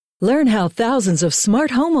Learn how thousands of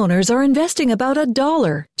smart homeowners are investing about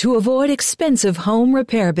 $1 to avoid expensive home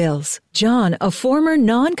repair bills. John, a former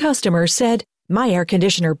non-customer, said, "My air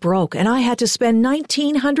conditioner broke and I had to spend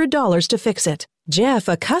 $1,900 to fix it." Jeff,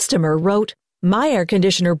 a customer, wrote, "My air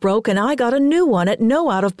conditioner broke and I got a new one at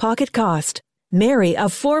no out-of-pocket cost." Mary, a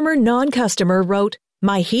former non-customer, wrote,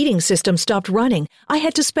 "My heating system stopped running. I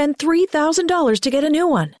had to spend $3,000 to get a new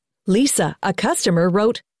one." Lisa, a customer,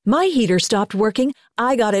 wrote, "My heater stopped working.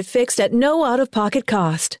 I got it fixed at no out-of-pocket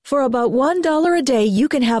cost." For about $1 a day, you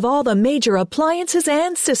can have all the major appliances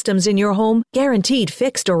and systems in your home guaranteed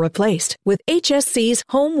fixed or replaced with HSC's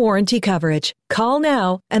home warranty coverage. Call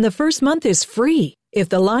now, and the first month is free. If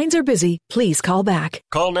the lines are busy, please call back.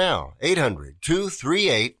 Call now,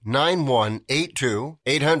 800-238-9182,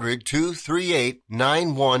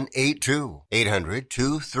 800-238-9182,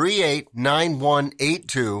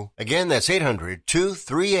 800-238-9182. Again, that's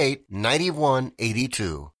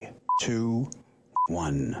 800-238-9182.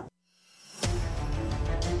 2-1.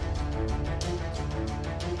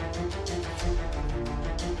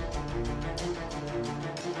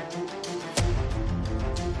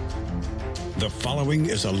 The following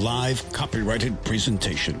is a live copyrighted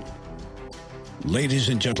presentation. Ladies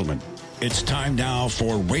and gentlemen, it's time now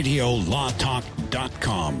for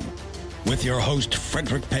RadioLawTalk.com with your host,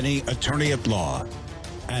 Frederick Penny, attorney at law.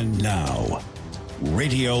 And now,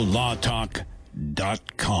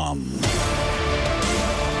 RadioLawTalk.com.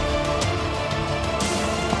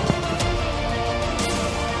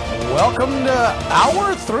 Welcome to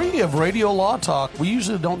Hour 3 of Radio Law Talk. We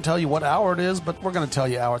usually don't tell you what hour it is, but we're going to tell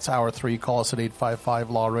you it's Hour 3. Call us at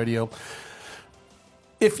 855-LAW-RADIO.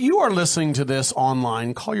 If you are listening to this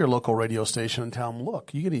online, call your local radio station and tell them,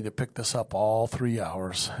 look, you need to pick this up all 3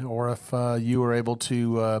 hours. Or if you were able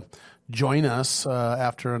to join us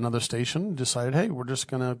after another station, decided, hey, we're just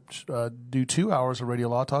going to do 2 hours of Radio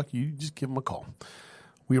Law Talk, you just give them a call.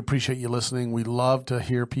 We appreciate you listening. We love to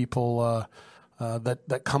hear people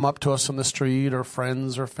that come up to us on the street, or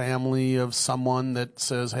friends or family of someone that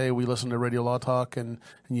says, hey, we listen to Radio Law Talk and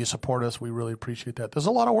you support us. We really appreciate that. There's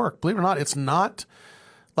a lot of work. Believe it or not, it's not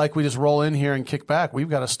like we just roll in here and kick back. We've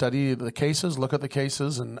got to study the cases, look at the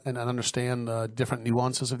cases, and understand different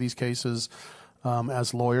nuances of these cases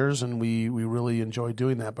as lawyers, and we really enjoy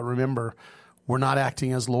doing that. But remember, we're not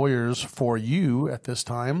acting as lawyers for you at this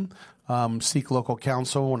time. Seek local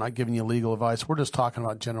counsel. We're not giving you legal advice. We're just talking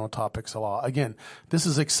about general topics of law. Again, this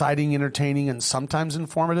is exciting, entertaining, and sometimes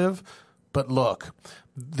informative. But look,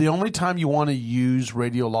 the only time you want to use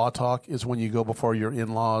Radio Law Talk is when you go before your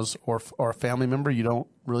in-laws or a family member you don't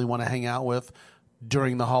really want to hang out with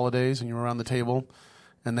during the holidays, and you're around the table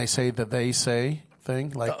and they say the they say thing,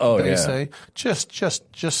 like say.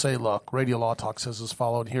 Just say, look, Radio Law Talk says as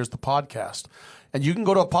followed, here's the podcast. And you can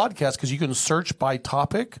go to a podcast because you can search by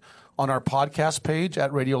topic on our podcast page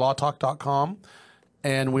at radiolawtalk.com.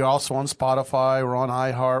 And we're also on Spotify, we're on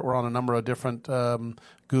iHeart, we're on a number of different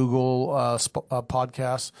Google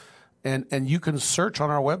podcasts. And you can search on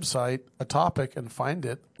our website a topic and find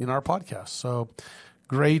it in our podcast. So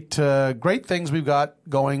great things we've got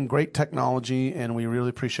going, great technology, and we really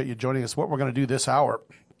appreciate you joining us. What we're going to do this hour,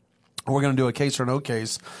 we're going to do a case or no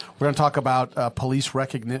case. We're going to talk about police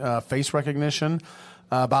face recognition.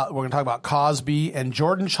 We're going to talk about Cosby and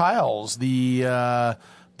Jordan Childs, the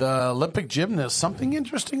Olympic gymnast. Something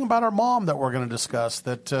interesting about our mom that we're going to discuss.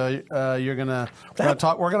 That we're going to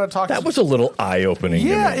talk. That was a little eye opening.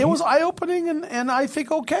 Yeah, it was eye opening, and I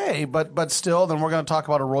think okay, but still. Then we're going to talk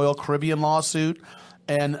about a Royal Caribbean lawsuit.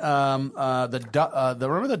 And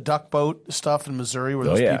remember the duck boat stuff in Missouri where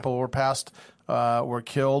those people were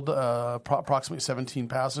killed, approximately 17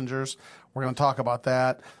 passengers. We're going to talk about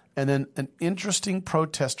that. And then an interesting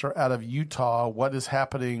protester out of Utah, what is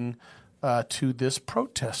happening to this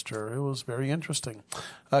protester. It was very interesting.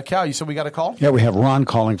 Cal, you said we got a call? Yeah, we have Ron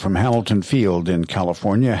calling from Hamilton Field in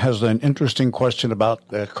California. Has an interesting question about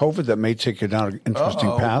COVID that may take you down an interesting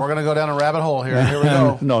path. We're going to go down a rabbit hole here. Here we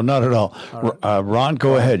go. No, not at all. Right. Ron,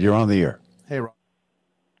 go ahead. You're on the air. Hey, Ron.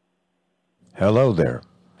 Hello there.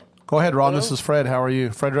 Go ahead, Ron. Hello? This is Fred. How are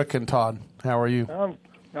you? Frederick and Todd. How are you?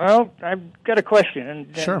 Well, I've got a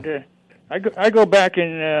question. Sure. I go back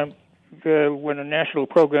in when a national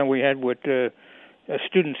program we had with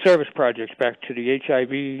student service projects back to the HIV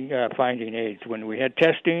finding AIDS, when we had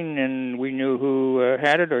testing and we knew who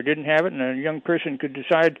had it or didn't have it, and a young person could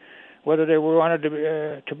decide whether they wanted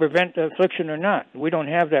to prevent affliction or not. We don't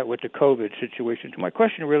have that with the COVID situation. So my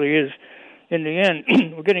question really is, in the end,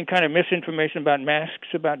 we're getting kind of misinformation about masks,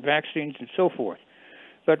 about vaccines, and so forth.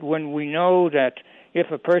 But when we know that if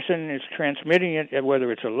a person is transmitting it,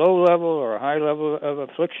 whether it's a low level or a high level of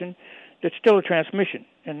affliction, that's still a transmission.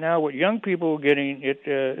 And now with young people getting it,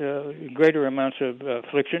 greater amounts of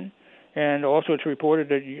affliction, and also it's reported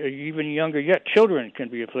that even younger yet, children can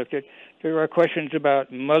be afflicted. There are questions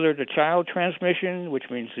about mother-to-child transmission, which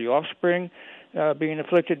means the offspring being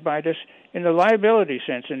afflicted by this. In the liability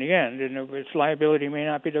sense, in the end, and its liability may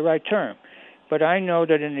not be the right term, but I know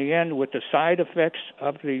that in the end, with the side effects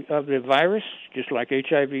of the virus, just like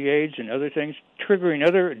HIV/AIDS and other things, triggering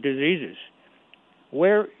other diseases,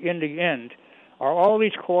 where in the end are all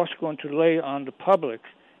these costs going to lay on the public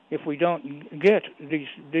if we don't get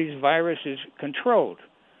these viruses controlled?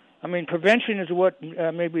 I mean, prevention is what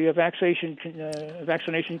maybe a vaccination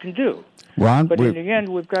can do. Ron, but in the end,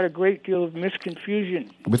 we've got a great deal of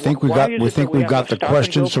misconfusion. We think we've got the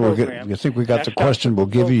question, so you think we got the question. We'll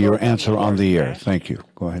give you your answer on the air. Thank you.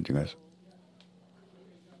 Go ahead, you guys.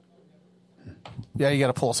 Yeah, you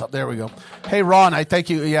got to pull us up. There we go. Hey, Ron, I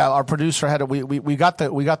thank you. Yeah, our producer had it. We got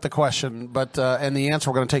the question, but and the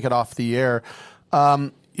answer. We're going to take it off the air.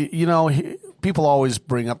 People always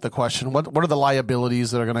bring up the question: what are the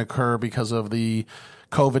liabilities that are going to occur because of the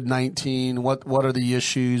COVID-19? What are the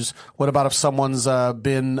issues? What about if someone's not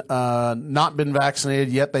been vaccinated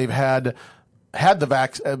yet they've had the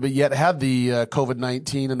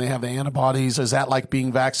COVID-19 and they have the antibodies? Is that like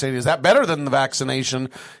being vaccinated? Is that better than the vaccination,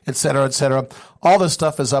 et cetera, et cetera? All this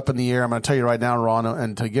stuff is up in the air. I'm going to tell you right now, Ron,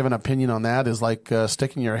 and to give an opinion on that is like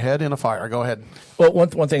sticking your head in a fire. Go ahead. Well,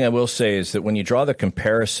 one thing I will say is that when you draw the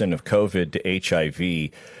comparison of COVID to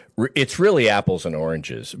HIV, it's really apples and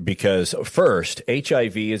oranges, because first,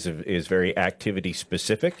 HIV is very activity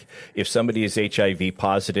specific. If somebody is HIV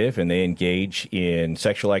positive and they engage in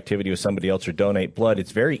sexual activity with somebody else or donate blood,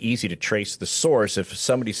 it's very easy to trace the source if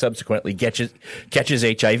somebody subsequently catches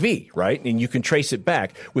HIV, right? And you can trace it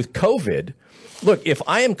back. With COVID, look, if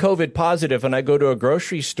I am COVID positive and I go to a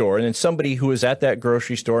grocery store and then somebody who is at that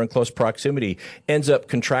grocery store in close proximity ends up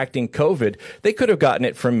contracting COVID, they could have gotten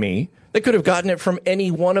it from me. They could have gotten it from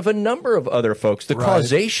any one of a number of other folks. The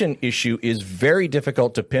causation issue is very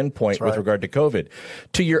difficult to pinpoint with regard to COVID.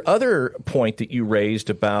 To your other point that you raised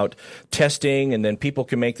about testing, and then people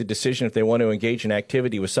can make the decision if they want to engage in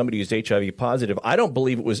activity with somebody who's HIV positive, I don't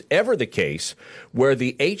believe it was ever the case where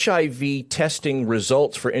the HIV testing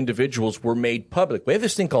results for individuals were made public. We have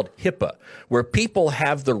this thing called HIPAA, where people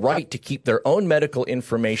have the right to keep their own medical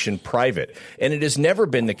information private. And it has never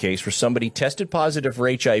been the case where somebody tested positive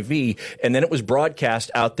for HIV and then it was broadcast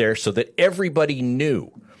out there so that everybody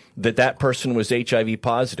knew that that person was HIV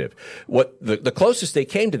positive. What the closest they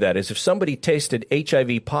came to that is if somebody tested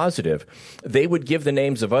HIV positive, they would give the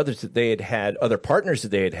names of others that they had had, other partners that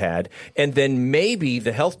they had had, and then maybe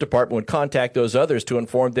the health department would contact those others to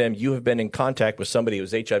inform them you have been in contact with somebody who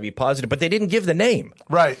was HIV positive, but they didn't give the name.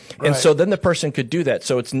 Right. And so then the person could do that.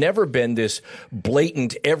 So it's never been this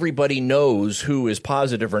blatant, everybody knows who is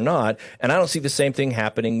positive or not, and I don't see the same thing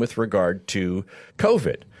happening with regard to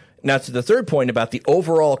COVID. Now, to the third point about the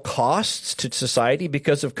overall costs to society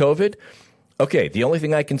because of COVID, okay, the only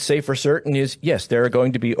thing I can say for certain is, yes, there are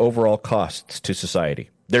going to be overall costs to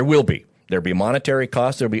society. There will be. There'll be monetary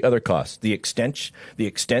costs. There'll be other costs. The extent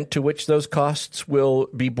to which those costs will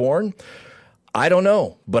be borne, I don't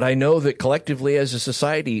know, but I know that collectively as a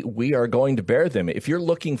society, we are going to bear them. If you're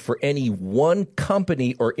looking for any one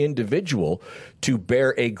company or individual to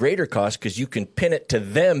bear a greater cost because you can pin it to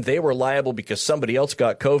them, they were liable because somebody else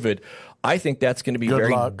got COVID, I think that's going to be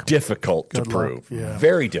difficult to prove. Yeah.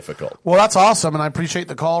 Very difficult. Well, that's awesome, and I appreciate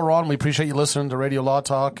the call, Ron. We appreciate you listening to Radio Law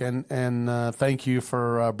Talk, and thank you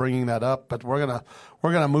for bringing that up. But we're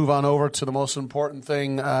gonna move on over to the most important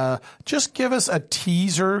thing. Just give us a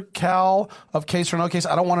teaser, Cal, of case or no case.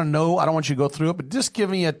 I don't want to know. I don't want you to go through it, but just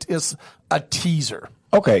give me a teaser.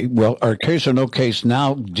 Okay. Well, our case or no case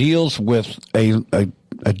now deals with a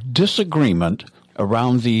disagreement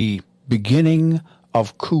around the beginning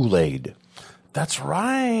of Kool-Aid. That's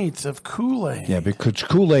right, of Kool-Aid. Yeah, because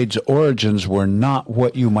Kool-Aid's origins were not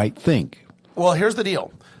what you might think. Well, here's the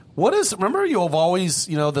deal. Remember you have always,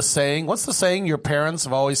 the saying, what's the saying your parents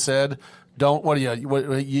have always said?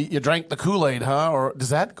 You drank the Kool-Aid, huh? Or does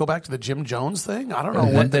that go back to the Jim Jones thing? I don't know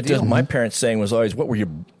what the deal. My parents' saying was always, "What were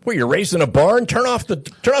you raised in a barn? Turn off the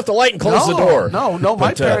light and close the door." No.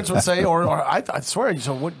 My parents would say, or I swear.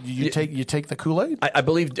 So what you take the Kool-Aid? I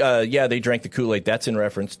believe, they drank the Kool-Aid. That's in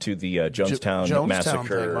reference to the Jonestown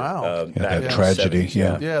massacre. Thing. Wow, that tragedy.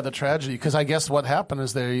 70s, yeah, the tragedy. Because I guess what happened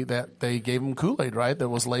is they gave them Kool-Aid, right? That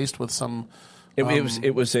was laced with some. It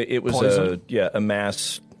was a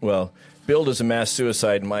mass. Well, billed as a mass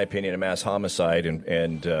suicide, in my opinion, a mass homicide,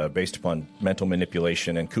 and based upon mental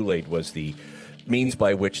manipulation. And Kool-Aid was the means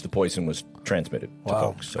by which the poison was transmitted to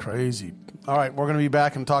folks. Crazy. All right, we're going to be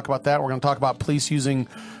back and talk about that. We're going to talk about police using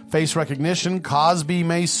face recognition. Cosby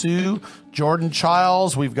may sue. Jordan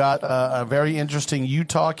Childs. We've got a very interesting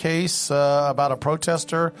Utah case about a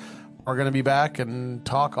protester. We're going to be back and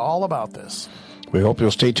talk all about this. We hope you'll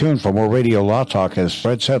stay tuned for more Radio Law Talk. As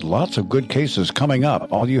Fred said, lots of good cases coming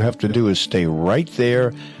up. All you have to do is stay right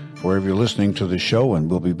there wherever you're listening to the show, and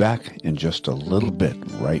we'll be back in just a little bit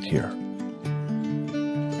right here.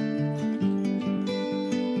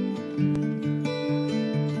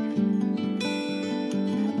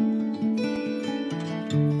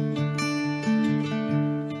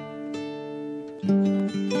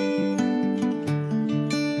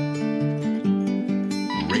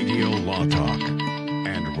 Radio Law Talk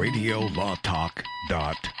and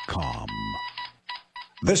RadioLawTalk.com.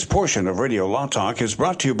 This portion of Radio Law Talk is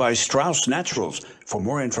brought to you by Strauss Naturals. For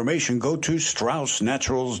more information, go to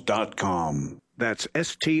StraussNaturals.com. That's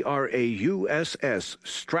STRAUSS,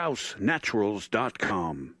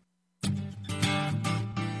 StraussNaturals.com.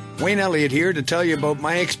 Wayne Elliott here to tell you about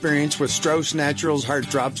my experience with Strauss Naturals Heart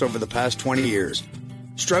Drops over the past 20 years.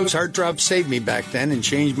 Strauss Heart Drops saved me back then and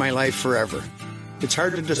changed my life forever. It's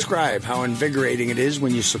hard to describe how invigorating it is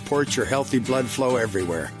when you support your healthy blood flow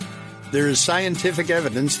everywhere. There is scientific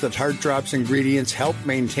evidence that Heart Drops ingredients help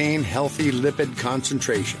maintain healthy lipid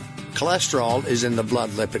concentration. Cholesterol is in the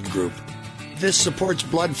blood lipid group. This supports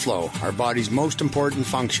blood flow, our body's most important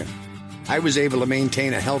function. I was able to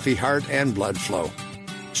maintain a healthy heart and blood flow.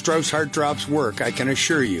 Strauss Heart Drops work, I can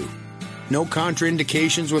assure you. No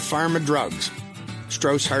contraindications with pharma drugs.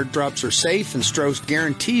 Strauss Heart Drops are safe, and Strauss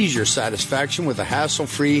guarantees your satisfaction with a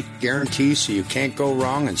hassle-free guarantee, so you can't go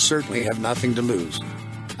wrong and certainly have nothing to lose.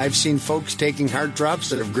 I've seen folks taking Heart Drops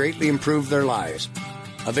that have greatly improved their lives.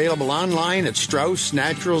 Available online at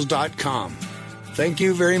StraussNaturals.com. Thank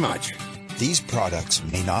you very much. These products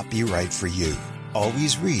may not be right for you.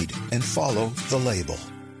 Always read and follow the label.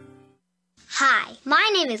 Hi, my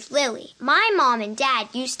name is Lily. My mom and dad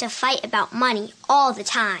used to fight about money all the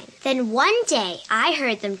time. Then one day, I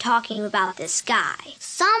heard them talking about this guy,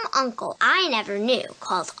 some uncle I never knew,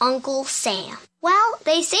 called Uncle Sam. Well,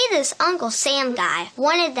 they say this Uncle Sam guy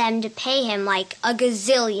wanted them to pay him like $1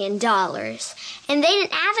 gazillion, and they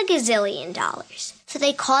didn't have $1 gazillion. So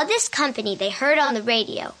they called this company they heard on the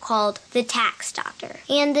radio called the Tax Doctor.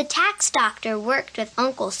 And the Tax Doctor worked with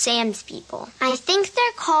Uncle Sam's people. I think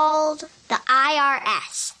they're called the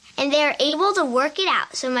IRS. And they were able to work it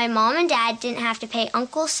out so my mom and dad didn't have to pay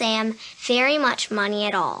Uncle Sam very much money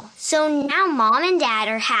at all. So now mom and dad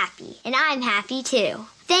are happy, and I'm happy too.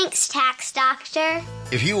 Thanks, Tax Doctor.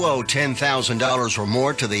 If you owe $10,000 or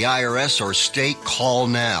more to the IRS or state, call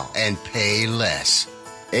now and pay less.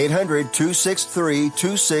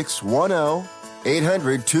 800-263-2610.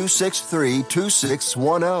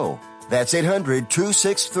 800-263-2610. That's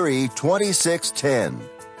 800-263-2610.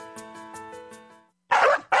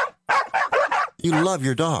 You love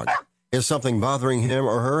your dog. Is something bothering him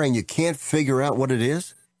or her and you can't figure out what it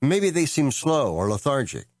is? Maybe they seem slow or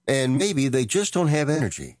lethargic, and maybe they just don't have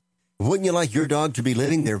energy. Wouldn't you like your dog to be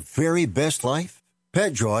living their very best life?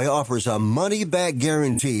 PetJoy offers a money-back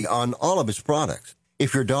guarantee on all of its products.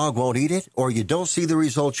 If your dog won't eat it or you don't see the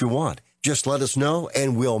results you want, just let us know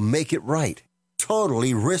and we'll make it right.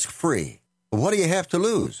 Totally risk-free. What do you have to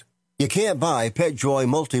lose? You can't buy PetJoy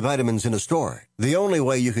multivitamins in a store. The only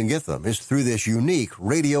way you can get them is through this unique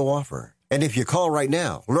radio offer. And if you call right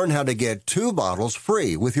now, learn how to get 2 bottles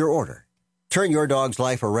free with your order. Turn your dog's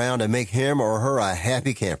life around and make him or her a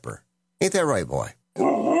happy camper. Ain't that right, boy?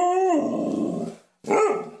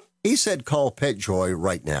 He said call PetJoy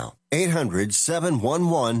right now.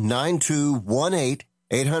 800-711-9218.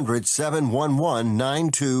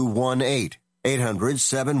 800-711-9218.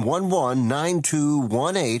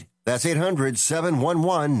 800-711-9218. That's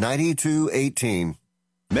 800-711-9218.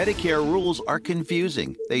 Medicare rules are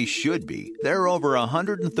confusing. They should be. There are over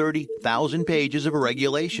 130,000 pages of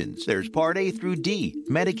regulations. There's Part A through D,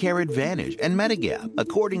 Medicare Advantage, and Medigap.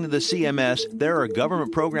 According to the CMS, there are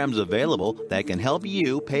government programs available that can help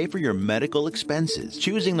you pay for your medical expenses.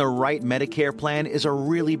 Choosing the right Medicare plan is a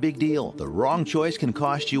really big deal. The wrong choice can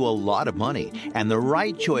cost you a lot of money, and the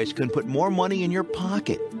right choice can put more money in your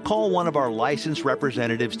pocket. Call one of our licensed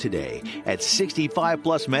representatives today. At 65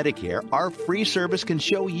 Plus Medicare, our free service can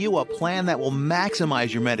show you a plan that will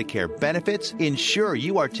maximize your Medicare benefits, ensure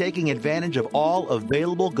you are taking advantage of all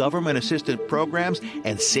available government assistance programs,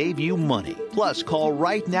 and save you money. Plus, call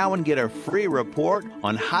right now and get a free report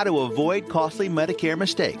on how to avoid costly Medicare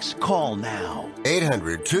mistakes. Call now.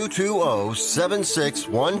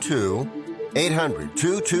 800-220-7612.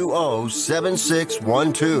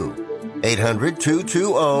 800-220-7612.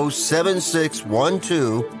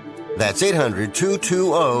 800-220-7612. That's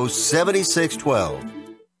 800-220-7612.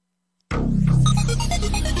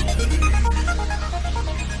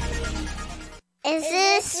 Is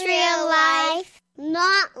this real life?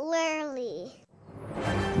 Not literally.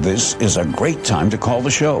 This is a great time to call the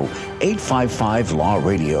show.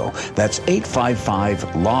 855-LAW-RADIO. That's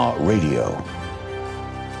 855-LAW-RADIO.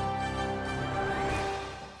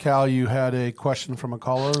 Cal, you had a question from a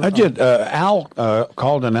caller? I did. Al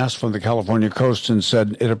called and asked from the California coast and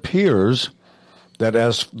said it appears that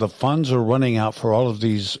as the funds are running out for all of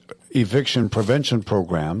these eviction prevention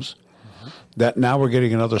programs, that now we're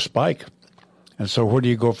getting another spike. And so where do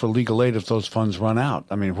you go for legal aid if those funds run out?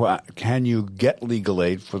 I mean, can you get legal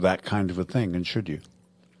aid for that kind of a thing, and should you?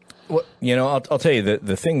 Well, I'll tell you,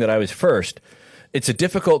 the thing that I was first, it's a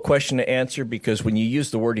difficult question to answer because when you use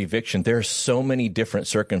the word eviction, there are so many different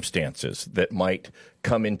circumstances that might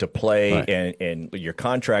come into play, right. and your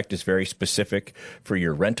contract is very specific for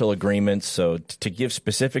your rental agreements. So to give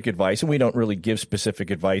specific advice, and we don't really give specific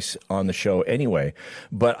advice on the show anyway,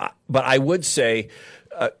 but I would say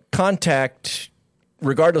contact.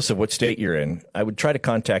 Regardless of what state you're in, I would try to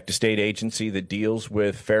contact a state agency that deals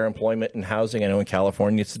with fair employment and housing. I know in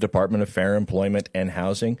California it's the Department of Fair Employment and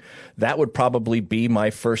Housing. That would probably be my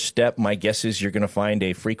first step. My guess is you're going to find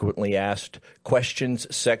a frequently asked questions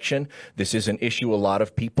section. This is an issue a lot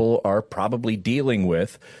of people are probably dealing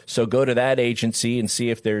with. So go to that agency and see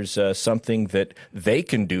if there's something that they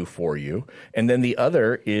can do for you. And then the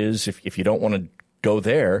other is, if you don't want to go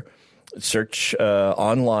there, search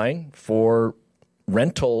online for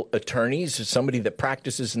rental attorneys, somebody that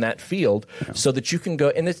practices in that field, so that you can go.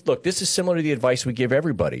 And this is similar to the advice we give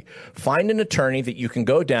everybody. Find an attorney that you can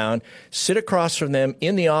go down, sit across from them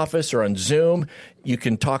in the office or on Zoom. You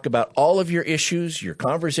can talk about all of your issues. Your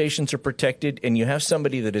conversations are protected, and you have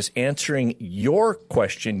somebody that is answering your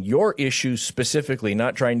question, your issues specifically,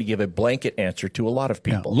 not trying to give a blanket answer to a lot of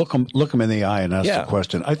people. Yeah, look them in the eye and ask the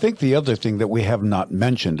question. I think the other thing that we have not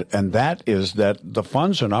mentioned, and that is that the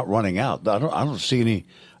funds are not running out. I don't see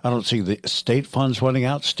the state funds running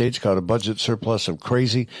out. State's got a budget surplus of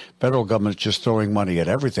crazy. Federal government's just throwing money at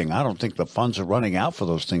everything. I don't think the funds are running out for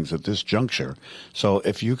those things at this juncture. So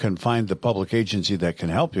if you can find the public agency that can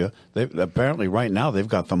help you, apparently right now they've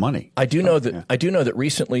got the money. I do know that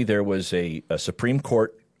recently there was a Supreme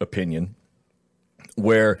Court opinion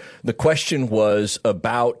where the question was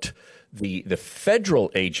about the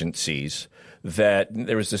federal agencies, that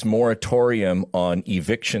there was this moratorium on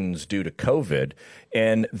evictions due to COVID,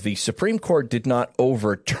 and the Supreme Court did not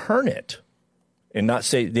overturn it and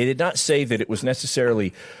they did not say that it was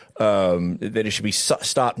necessarily that it should be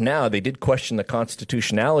stopped now. They did question the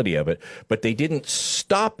constitutionality of it, but they didn't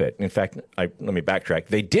stop it. In fact, let me backtrack.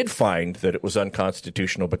 They did find that it was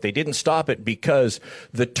unconstitutional, but they didn't stop it because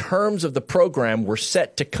the terms of the program were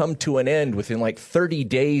set to come to an end within like 30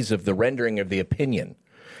 days of the rendering of the opinion.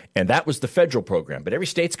 And that was the federal program. But every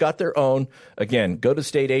state's got their own. Again, go to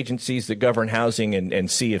state agencies that govern housing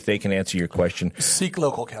and see if they can answer your question. Seek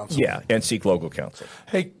local counsel. Yeah, and seek local counsel.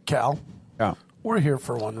 Hey, Cal. Yeah. We're here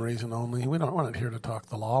for one reason only. We're not here to talk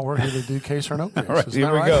the law. We're here to do case or no case. All right,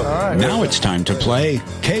 here we go. All right. Now it's time to play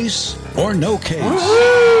Case or No Case.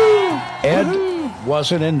 Ed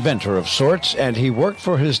was an inventor of sorts, and he worked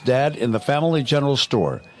for his dad in the family general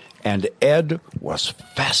store. And Ed was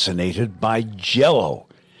fascinated by Jell-O.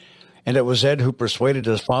 And it was Ed who persuaded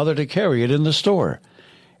his father to carry it in the store.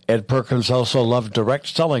 Ed Perkins also loved direct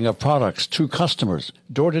selling of products to customers,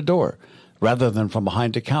 door to door, rather than from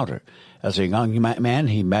behind a counter. As a young man,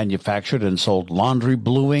 he manufactured and sold laundry,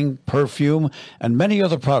 bluing, perfume, and many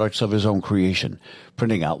other products of his own creation,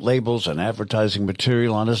 printing out labels and advertising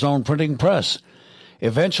material on his own printing press.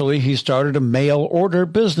 Eventually, he started a mail-order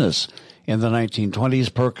business. In the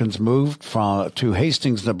 1920s, Perkins moved to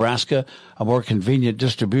Hastings, Nebraska, a more convenient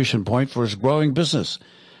distribution point for his growing business.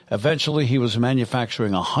 Eventually, he was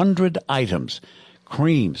manufacturing 100 items,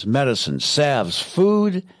 creams, medicines, salves,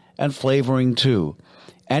 food, and flavoring too.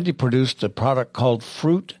 And he produced a product called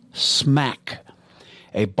Fruit Smack,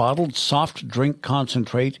 a bottled soft drink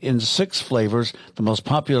concentrate in 6 flavors, the most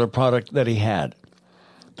popular product that he had.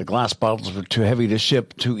 The glass bottles were too heavy to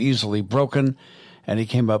ship, too easily broken, and he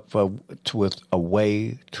came up with a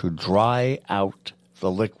way to dry out the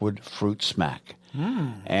liquid Fruit Smack.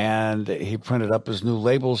 And he printed up his new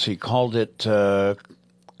labels. He called it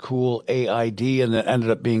Cool AID, and it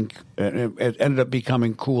ended up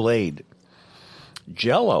becoming Kool-Aid.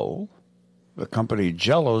 Jell-O, the company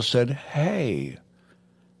Jell-O, said, hey,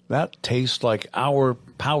 that tastes like our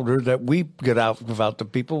powder that we give out to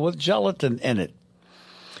people with gelatin in it.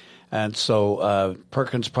 And so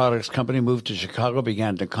Perkins Products Company moved to Chicago,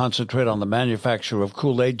 began to concentrate on the manufacture of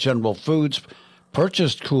Kool-Aid. General Foods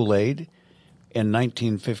purchased Kool-Aid in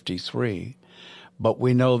 1953. But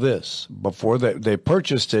we know this, before they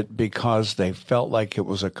purchased it because they felt like it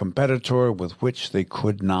was a competitor with which they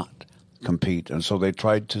could not compete. And so they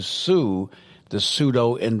tried to sue the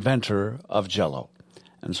pseudo-inventor of Jell-O.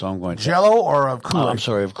 And so I'm going to... Jell-O or of Kool-Aid? I'm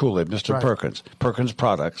sorry, of Kool-Aid, Mr. Right. Perkins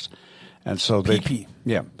Products. And so they... PP.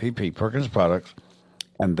 Yeah, PP, Perkins Products.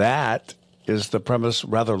 And that is the premise,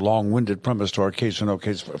 rather long-winded premise to our case or no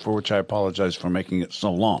case, for which I apologize for making it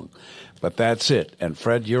so long. But that's it. And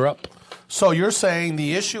Fred, you're up. So you're saying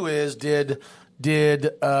the issue is was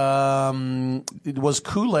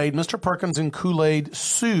Kool-Aid, Mr. Perkins and Kool-Aid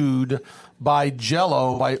sued by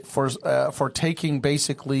Jell-O for taking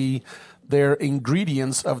basically their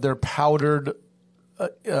ingredients of their powdered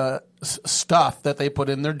stuff that they put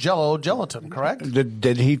in their Jell-O gelatin, correct?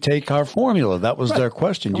 Did he take our formula? That was their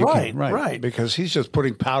question. Right. Because he's just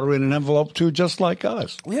putting powder in an envelope too, just like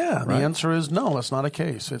us. Yeah, right? The answer is no, that's not a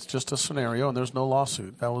case. It's just a scenario, and there's no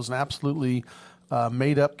lawsuit. That was an absolutely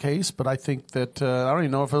made-up case, but I think that I don't even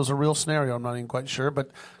know if it was a real scenario. I'm not even quite sure. But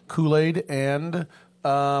Kool-Aid and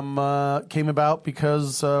came about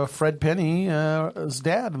because Fred Penny's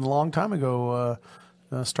dad, a long time ago,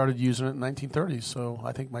 started using it in the 1930s. So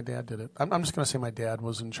I think my dad did it. I'm just going to say my dad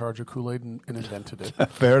was in charge of Kool-Aid and invented it.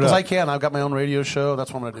 Fair enough. Because I've got my own radio show.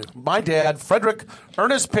 That's what I'm going to do. My dad, Frederick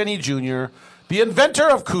Ernest Penny Jr., the inventor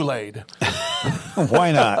of Kool-Aid.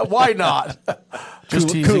 Why not? Why not?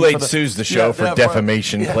 Kool-Aid sues the show for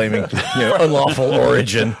defamation, claiming unlawful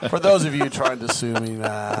origin. For those of you trying to sue me,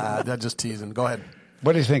 that's just teasing. Go ahead.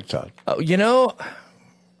 What do you think, Todd? I'm going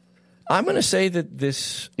to say that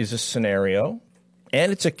this is a scenario,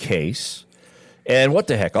 and it's a case. And what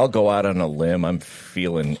the heck? I'll go out on a limb. I'm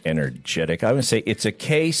feeling energetic. I'm going to say it's a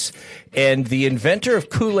case, and the inventor of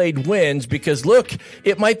Kool-Aid wins because, look,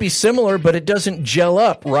 it might be similar, but it doesn't gel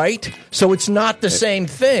up, right? So it's not the same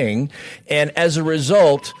thing. And as a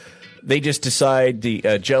result, they just decide,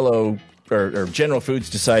 the Jell-O or General Foods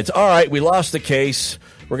decides, all right, we lost the case.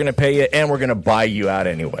 We're going to pay you, and we're going to buy you out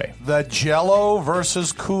anyway. The Jell-O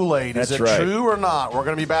versus Kool-Aid. Is it true or not? We're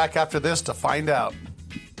going to be back after this to find out.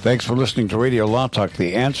 Thanks for listening to Radio Law Talk.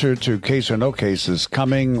 The answer to Case or No Case is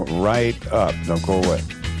coming right up. Don't go away.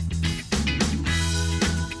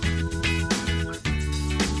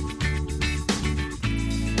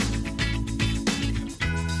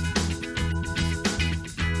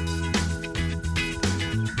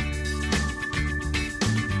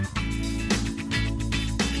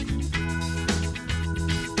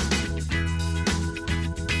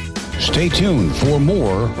 Stay tuned for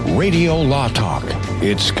more Radio Law Talk.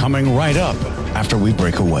 It's coming right up after we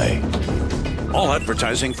break away. All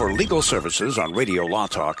advertising for legal services on Radio Law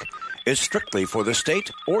Talk is strictly for the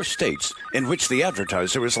state or states in which the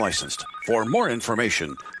advertiser is licensed. For more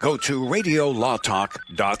information, go to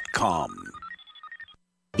radiolawtalk.com.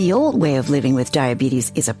 The old way of living with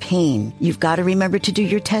diabetes is a pain. You've got to remember to do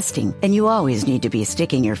your testing, and you always need to be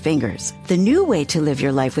sticking your fingers. The new way to live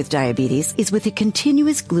your life with diabetes is with a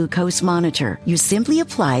continuous glucose monitor. You simply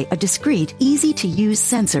apply a discreet, easy-to-use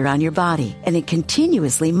sensor on your body, and it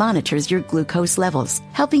continuously monitors your glucose levels,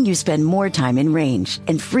 helping you spend more time in range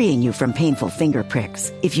and freeing you from painful finger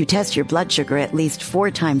pricks. If you test your blood sugar at least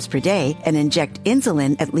 4 times per day and inject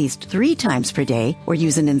insulin at least 3 times per day, or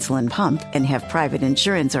use an insulin pump and have private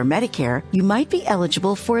insurance or Medicare, you might be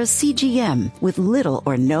eligible for a CGM with little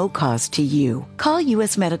or no cost to you. Call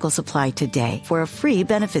U.S. Medical Supply today for a free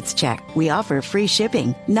benefits check. We offer free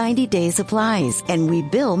shipping, 90-day supplies, and we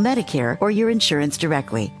bill Medicare or your insurance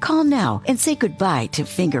directly. Call now and say goodbye to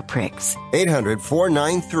finger pricks.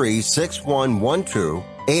 800-493-6112.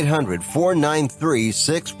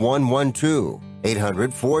 800-493-6112.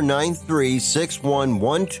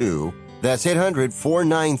 800-493-6112. That's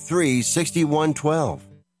 800-493-6112.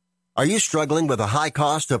 Are you struggling with a high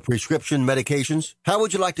cost of prescription medications? How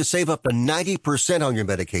would you like to save up to 90% on your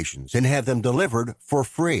medications and have them delivered for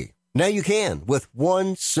free? Now you can with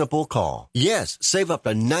one simple call. Yes, save up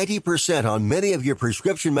to 90% on many of your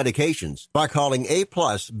prescription medications by calling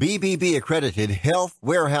A-plus BBB accredited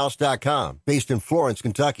healthwarehouse.com, based in Florence,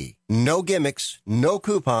 Kentucky. No gimmicks, no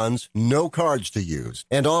coupons, no cards to use.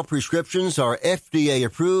 And all prescriptions are FDA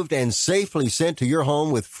approved and safely sent to your home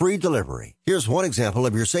with free delivery. Here's one example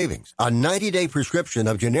of your savings. A 90-day prescription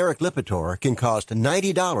of generic Lipitor can cost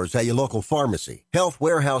 $90 at your local pharmacy.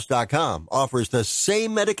 Healthwarehouse.com offers the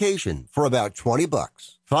same medication for about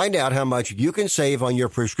 $20. Find out how much you can save on your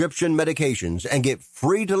prescription medications and get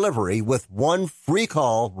free delivery with one free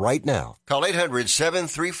call right now. Call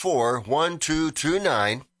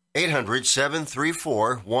 800-734-1229.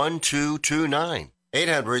 800-734-1229.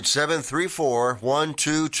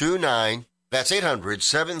 800-734-1229. That's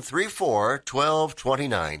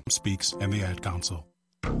 800-734-1229. Speaks and the Ad Council.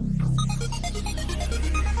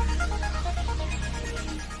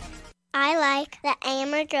 I like the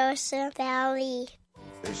Amargosa Valley.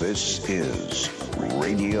 This is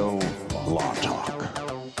Radio Law Talk.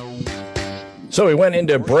 So we went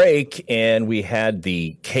into break and we had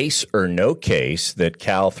the case or no case that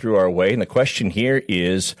Cal threw our way. And the question here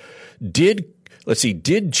is, did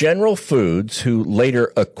General Foods, who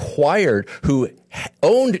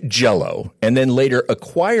owned Jell-O and then later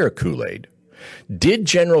acquire Kool-Aid, did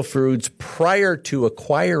General Foods, prior to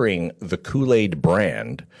acquiring the Kool-Aid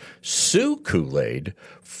brand, sue Kool-Aid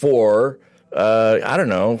for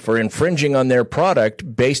for infringing on their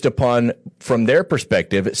product based upon, from their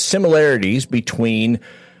perspective, similarities between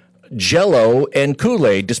Jell-O and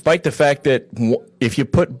Kool-Aid, despite the fact that if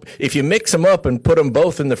you mix them up and put them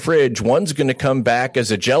both in the fridge, one's going to come back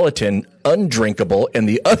as a gelatin, undrinkable, and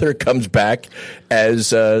the other comes back as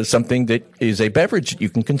something that is a beverage that you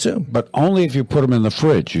can consume. But only if you put them in the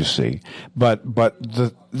fridge, you see. But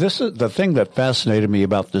this is the thing that fascinated me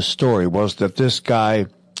about this story, was that this guy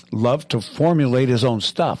loved to formulate his own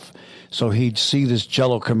stuff. So he'd see this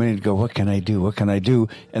Jell-O come in and go, what can I do? What can I do?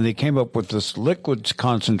 And they came up with this liquid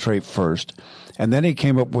concentrate first, and then he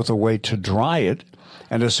came up with a way to dry it.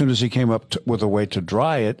 And as soon as he came up with a way to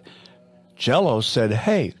dry it, Jell-O said,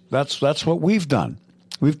 hey, that's what we've done.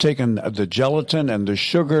 We've taken the gelatin and the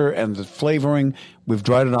sugar and the flavoring. We've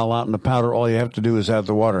dried it all out in the powder. All you have to do is add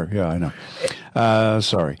the water. Yeah, I know.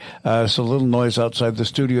 Sorry. It's a little noise outside the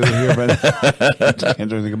studio here, but I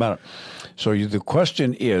can't do anything about it. So the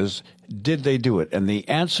question is, did they do it? And the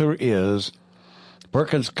answer is,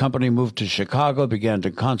 Perkins Company moved to Chicago, began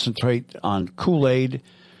to concentrate on Kool-Aid.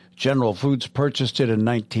 General Foods purchased it in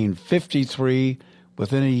 1953.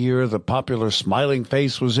 Within a year, the popular smiling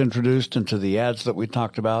face was introduced into the ads that we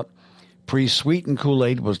talked about. Pre-sweetened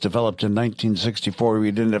Kool-Aid was developed in 1964.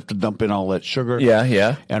 We didn't have to dump in all that sugar.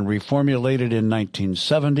 Yeah. And reformulated in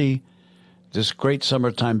 1970. This great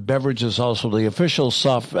summertime beverage is also the official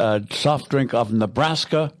soft drink of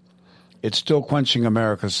Nebraska. It's still quenching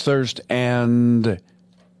America's thirst, and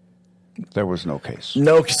there was no case.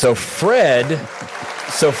 No, so Fred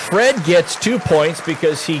gets 2 points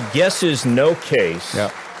because he guesses no case.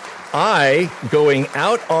 Yeah. I, going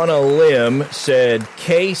out on a limb, said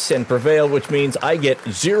case and prevailed, which means I get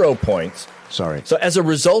 0 points. Sorry. So as a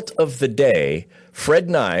result of the day, Fred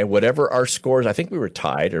and I, whatever our scores, I think we were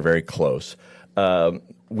tied or very close.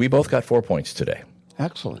 We both got 4 points today.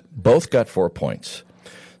 Excellent. Both got 4 points.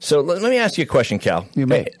 So let me ask you a question, Cal. You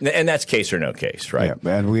may. And that's case or no case, right?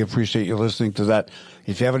 Yeah, and we appreciate you listening to that.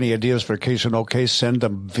 If you have any ideas for case or no case, send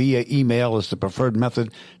them via email as the preferred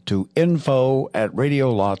method to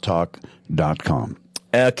info@radiolawtalk.com.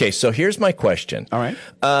 Okay, so here's my question. All right.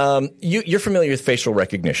 You're familiar with facial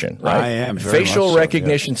recognition, right? I am. Very facial much so,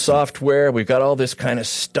 recognition software. We've got all this kind of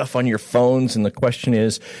stuff on your phones, and the question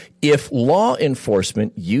is, if law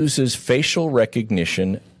enforcement uses facial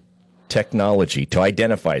recognition technology to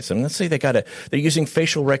identify them, let's say they're using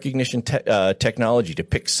facial recognition technology to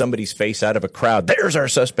pick somebody's face out of a crowd. There's our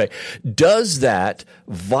suspect. Does that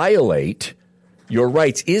violate your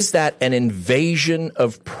rights? Is that an invasion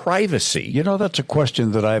of privacy? You know, that's a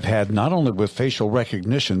question that I've had not only with facial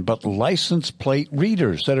recognition, but license plate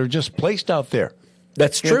readers that are just placed out there.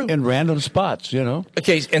 That's true. In random spots, you know.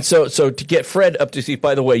 Okay, and so to get Fred up to speed,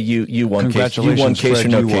 by the way, you won case. You won case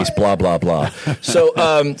Fred, or no case, blah, blah, blah. So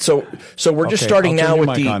we're just starting now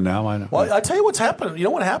with the... Now, I know. Well, I tell you what's happening. You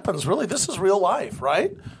know what happens, really? This is real life,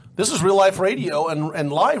 right? This is real life radio and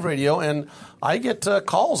live radio, and I get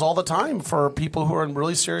calls all the time for people who are in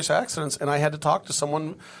really serious accidents, and I had to talk to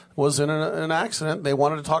someone who was in an accident. They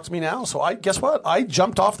wanted to talk to me now, so guess what? I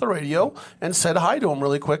jumped off the radio and said hi to him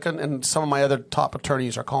really quick, and some of my other top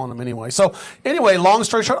attorneys are calling him anyway. So anyway, long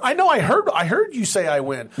story short, I know I heard you say I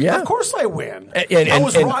win. Yeah. Of course I win. I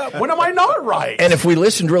was right. When am I not right? And if we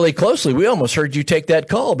listened really closely, we almost heard you take that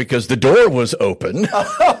call because the door was open.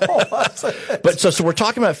 But so we're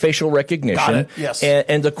talking about facial recognition. Got it. Yes.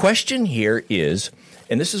 And the question here is,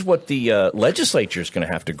 and this is what the legislature is going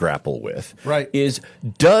to have to grapple with, right, is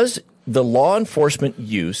does the law enforcement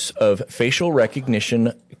use of facial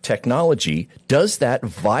recognition technology, does that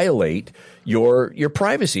violate your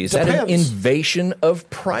privacy? Is that an invasion of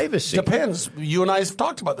privacy? Depends. You and I have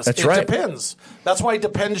talked about this. That's right. It depends. That's why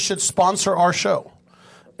Depends should sponsor our show.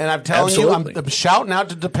 And I'm telling Absolutely. you, I'm shouting out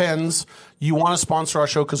to Depends. you want to sponsor our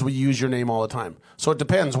show because we use your name all the time. So it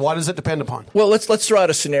depends. What does it depend upon? Well, let's throw out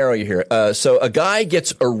a scenario here. So a guy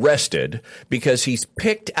gets arrested because he's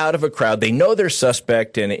picked out of a crowd. They know they're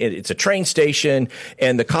suspect, and it's a train station,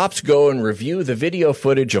 and the cops go and review the video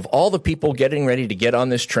footage of all the people getting ready to get on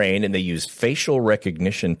this train, and they use facial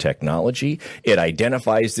recognition technology. It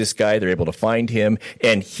identifies this guy. They're able to find him,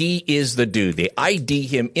 and he is the dude. They ID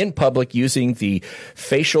him in public using the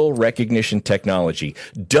facial recognition technology.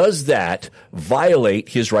 Does that violate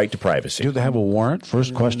his right to privacy? Do they have a warrant?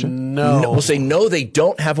 First question. No. We'll say no, they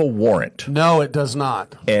don't have a warrant. No, it does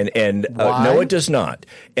not. And no, it does not.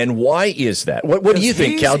 And why is that? What do you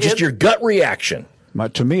think, Cal? Just your gut reaction.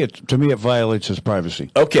 To me, it violates his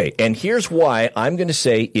privacy. Okay, and here's why I'm going to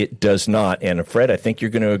say it does not. And Fred, I think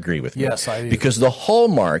you're going to agree with me. Yes, I do. Because the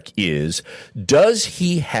hallmark is, does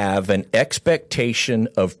he have an expectation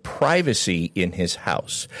of privacy in his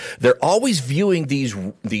house? They're always viewing these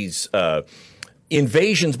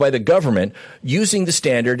invasions by the government using the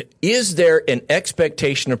standard, is there an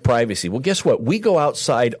expectation of privacy? Well, guess what? We go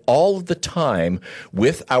outside all of the time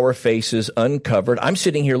with our faces uncovered. I'm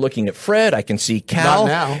sitting here looking at Fred. I can see Cal.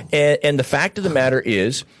 Not now. And the fact of the matter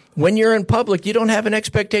is, when you're in public, you don't have an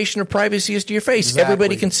expectation of privacy as to your face. Exactly.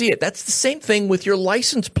 Everybody can see it. That's the same thing with your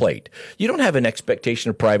license plate. You don't have an expectation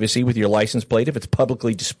of privacy with your license plate if it's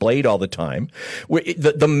publicly displayed all the time.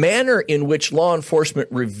 The manner in which law enforcement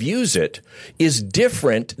reviews it is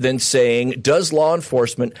different than saying, does law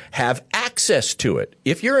enforcement have access to it?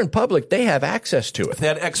 If you're in public, they have access to it. If they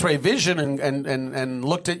had X-ray vision and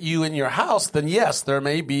looked at you in your house, then yes, there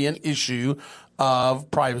may be an issue of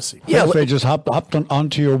privacy. Yeah, if they just hopped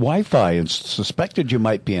onto your Wi-Fi and suspected you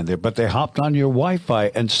might be in there, but they hopped on your Wi-Fi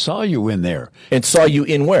and saw you in there. And saw you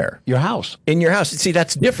in where? Your house. In your house. See,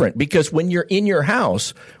 that's different, because when you're in your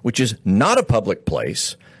house, which is not a public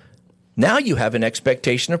place, now you have an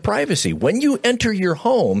expectation of privacy. When you enter your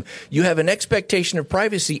home, you have an expectation of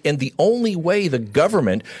privacy, and the only way the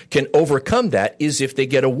government can overcome that is if they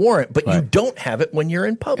get a warrant, but you don't have it when you're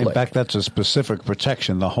in public. In fact, that's a specific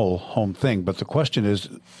protection, the whole home thing. But the question is,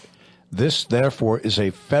 this, therefore, is a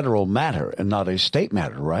federal matter and not a state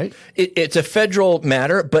matter, right? It's a federal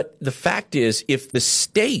matter, but the fact is, if the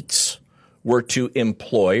states were to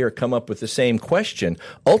employ or come up with the same question,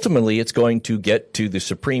 ultimately it's going to get to the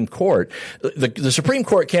Supreme Court. The Supreme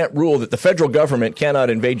Court can't rule that the federal government cannot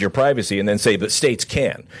invade your privacy and then say that states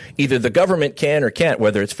can. Either the government can or can't,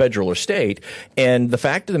 whether it's federal or state. And the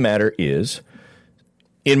fact of the matter is,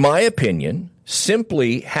 in my opinion,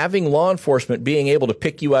 simply having law enforcement being able to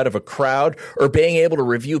pick you out of a crowd or being able to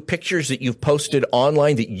review pictures that you've posted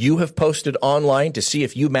online, that you have posted online, to see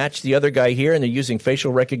if you match the other guy here, and they're using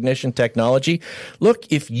facial recognition technology. Look,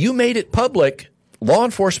 if you made it public, law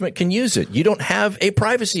enforcement can use it. You don't have a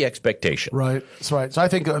privacy expectation. Right. That's right. So I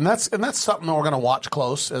think, and that's something that we're going to watch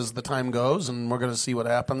close as the time goes, and we're going to see what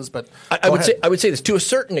happens. But I would say this to a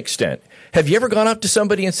certain extent. Have you ever gone up to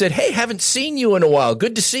somebody and said, "Hey, haven't seen you in a while.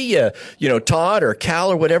 Good to see you." You know, Todd or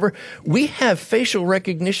Cal or whatever. We have facial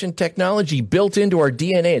recognition technology built into our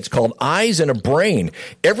DNA. It's called eyes and a brain.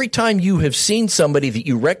 Every time you have seen somebody that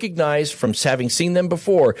you recognize from having seen them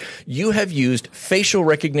before, you have used facial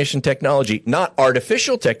recognition technology, not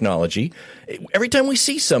artificial technology. Every time we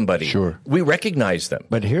see somebody, we recognize them.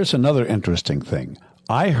 But here's another interesting thing.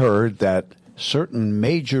 I heard that certain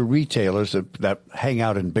major retailers that hang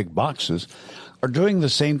out in big boxes are doing the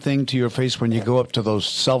same thing to your face when you go up to those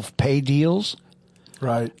self-pay deals.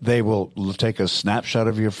 Right. They will take a snapshot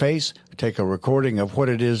of your face, take a recording of what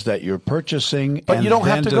it is that you're purchasing. But you don't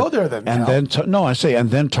have to go there then. And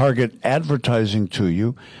then target advertising to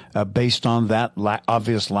you based on that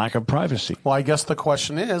obvious lack of privacy. Well, I guess the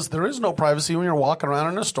question is, there is no privacy when you're walking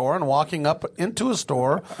around in a store and walking up into a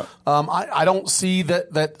store. I don't see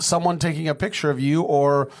that someone taking a picture of you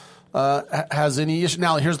or has any issue.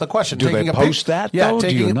 Now, here's the question. Do they post that, Yeah, though? Do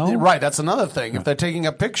you know? Right, that's another thing. If they're taking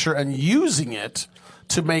a picture and using it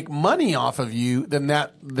to make money off of you, then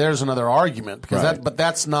there's another argument, because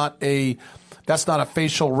that's not a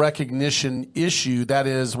facial recognition issue. That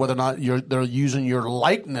is whether or not they're using your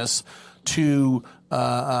likeness to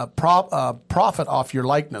profit off your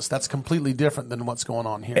likeness. That's completely different than what's going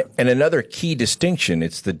on here. And another key distinction,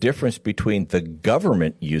 it's the difference between the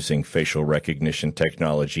government using facial recognition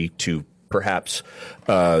technology to perhaps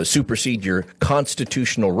supersede your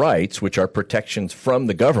constitutional rights, which are protections from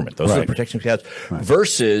the government. Those are the protections we have,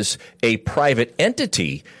 versus a private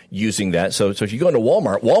entity using that. So if you go into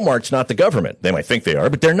Walmart's not the government. They might think they are,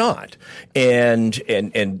 but they're not.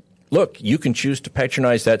 And look, you can choose to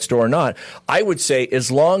patronize that store or not. I would say as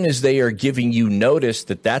long as they are giving you notice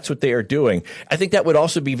that that's what they are doing. I think that would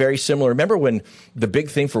also be very similar. Remember when the big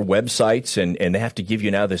thing for websites and they have to give you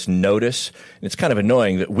now this notice? It's kind of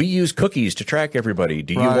annoying that we use cookies to track everybody.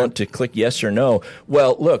 Do you want to click yes or no?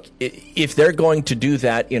 Well, look, if they're going to do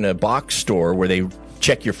that in a box store where they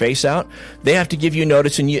check your face out, they have to give you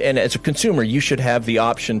notice, and as a consumer, you should have the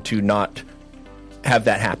option to not have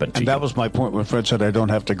that happen to you. And that was my point when Fred said I don't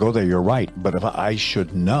have to go there. You're right. But if I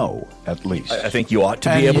should know, at least. I think you ought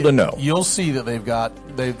to be able to know. You'll see that they've got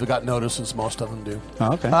notices. Most of them do.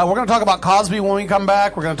 Okay. We're going to talk about Cosby when we come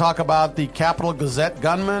back. We're going to talk about the Capitol Gazette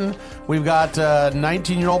gunman. We've got a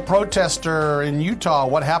 19-year-old protester in Utah.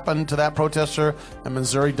 What happened to that protester in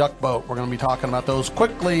Missouri Duck Boat? We're going to be talking about those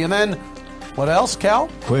quickly. And then, what else, Cal?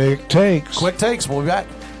 Quick Takes. Quick Takes. We'll be back.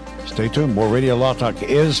 Stay tuned. More Radio Law Talk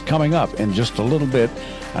is coming up in just a little bit,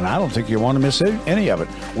 and I don't think you want to miss any of it.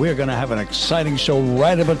 We're going to have an exciting show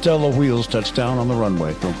right up until the wheels touch down on the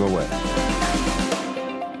runway. Don't go away.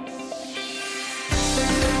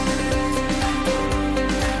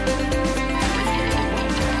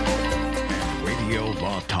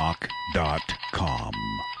 RadioLawTalk.com.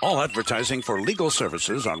 All advertising for legal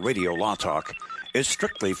services on Radio Law Talk is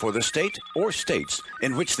strictly for the state or states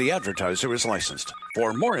in which the advertiser is licensed.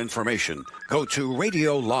 For more information, go to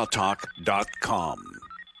RadioLawTalk.com.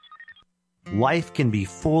 Life can be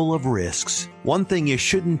full of risks. One thing you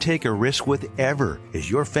shouldn't take a risk with ever is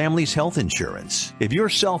your family's health insurance. If you're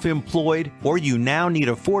self-employed or you now need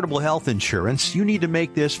affordable health insurance, you need to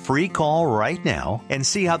make this free call right now and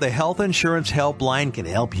see how the Health Insurance Helpline can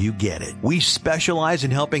help you get it. We specialize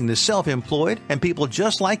in helping the self-employed and people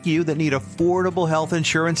just like you that need affordable health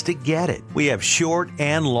insurance to get it. We have short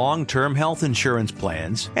and long-term health insurance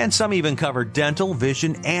plans, and some even cover dental,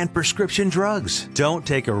 vision, and prescription drugs. Don't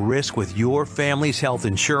take a risk with your family's health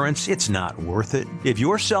insurance. It's not worth it. If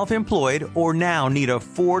you're self-employed or now need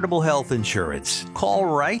affordable health insurance, call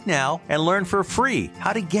right now and learn for free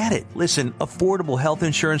how to get it. Listen, affordable health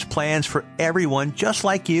insurance plans for everyone just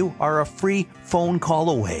like you are a free phone call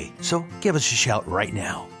away. So give us a shout right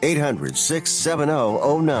now.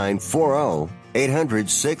 800-670-0940.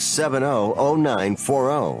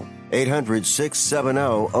 800-670-0940.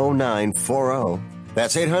 800-670-0940.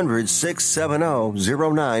 That's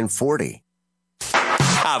 800-670-0940.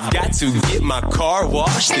 I've got to get my car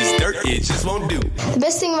washed. This dirt, it just won't do. The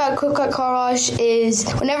best thing about Quick Quack Car Wash is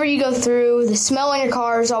whenever you go through, the smell on your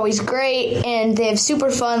car is always great, and they have super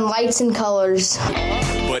fun lights and colors.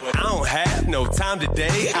 But I don't have no time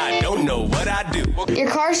today. I don't know what I do. Your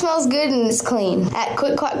car smells good and it's clean at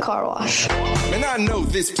Quick Quack Car Wash. Man, I know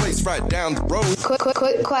this place right down the road. Quick Quack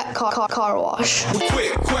Car Wash.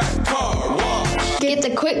 Quick Quack Car Wash. Get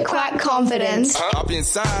the Quick Quack confidence. Hop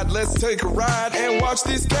inside, let's take a ride and watch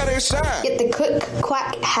this cat and shine. Get the Quick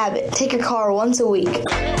Quack habit. Take your car once a week.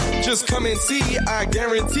 Just come and see, I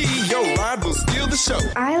guarantee your ride will steal the show.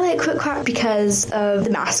 I like Quick Quack because of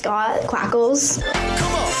the mascot, Quackles.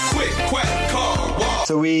 Come on, Quick Quack Car Wash.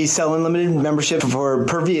 So we sell unlimited membership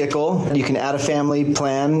per vehicle. You can add a family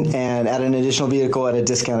plan and add an additional vehicle at a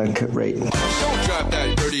discounted rate. Don't drive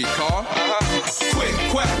that dirty car. Quick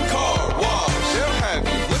Quack Car Wash. They'll have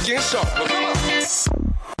you looking sharp. Come on.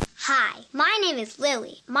 Hi, my name is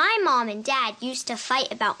Lily. My mom and dad used to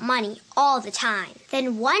fight about money all the time.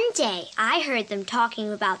 Then one day, I heard them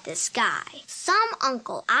talking about this guy, some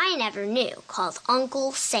uncle I never knew, called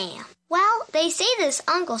Uncle Sam. Well, they say this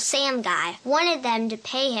Uncle Sam guy wanted them to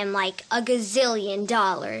pay him like $1 gazillion,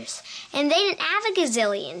 and they didn't have $1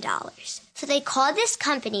 gazillion. So they called this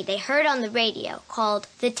company they heard on the radio called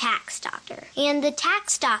the Tax Doctor. And the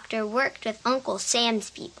Tax Doctor worked with Uncle Sam's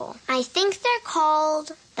people. I think they're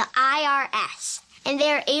called the IRS. And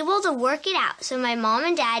they were able to work it out so my mom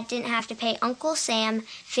and dad didn't have to pay Uncle Sam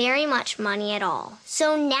very much money at all.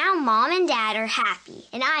 So now mom and dad are happy,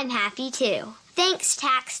 and I'm happy too. Thanks,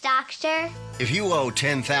 Tax Doctor. If you owe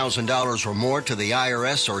 $10,000 or more to the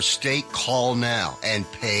IRS or state, call now and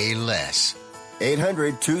pay less.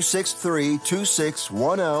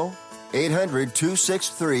 800-263-2610.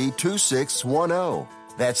 800-263-2610.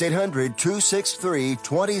 That's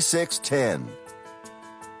 800-263-2610.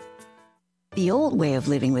 The old way of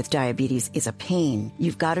living with diabetes is a pain.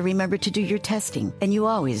 You've got to remember to do your testing, and you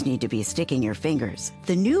always need to be sticking your fingers.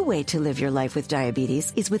 The new way to live your life with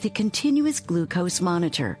diabetes is with a continuous glucose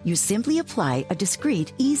monitor. You simply apply a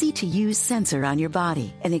discreet, easy-to-use sensor on your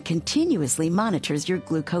body, and it continuously monitors your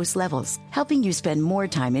glucose levels, helping you spend more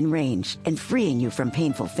time in range and freeing you from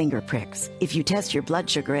painful finger pricks. If you test your blood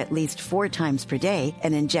sugar at least 4 times per day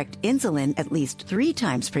and inject insulin at least 3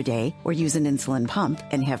 times per day, or use an insulin pump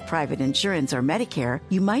and have private insurance insurance or Medicare,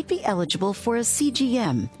 you might be eligible for a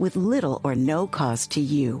CGM with little or no cost to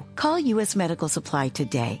you. Call U.S. Medical Supply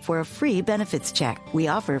today for a free benefits check. We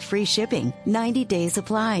offer free shipping, 90-day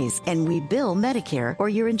supplies, and we bill Medicare or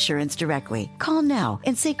your insurance directly. Call now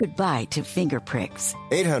and say goodbye to finger pricks.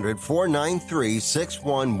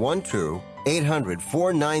 800-493-6112.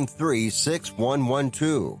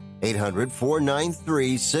 800-493-6112.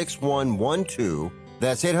 800-493-6112.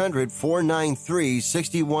 That's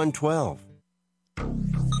 800-493-6112.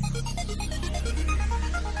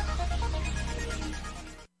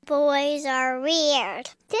 Boys are weird.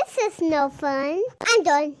 This is no fun. I'm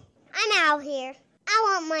done. I'm out here. I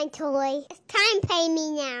want my toy. It's time to pay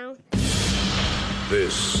me now.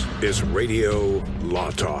 This is Radio Law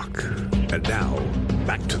Talk. And now,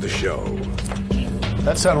 back to the show.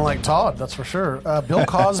 That sounded like Todd, that's for sure. Bill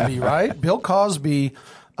Cosby, right? Bill Cosby,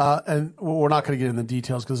 and we're not going to get into the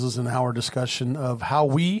details because this is an hour discussion of how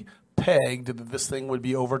we pegged that this thing would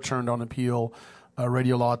be overturned on appeal.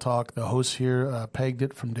 Radio Law Talk, the host here, pegged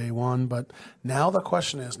it from day one. But now the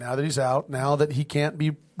question is, now that he's out, now that he can't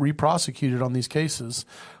be re-prosecuted on these cases,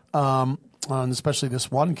 and especially this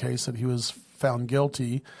one case that he was found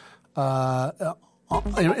guilty,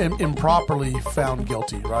 improperly found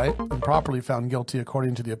guilty, right? Improperly found guilty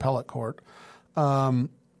according to the appellate court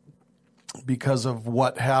because of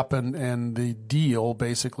what happened and the deal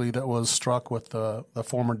basically that was struck with the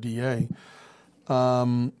former DA.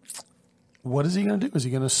 What is he going to do? Is he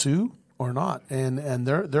going to sue or not? And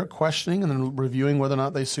they're questioning and then reviewing whether or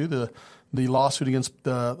not they sue the lawsuit against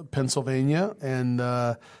Pennsylvania. And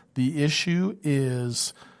the issue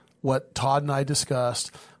is what Todd and I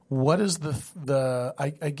discussed. What is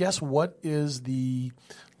I guess what is the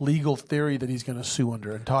legal theory that he's going to sue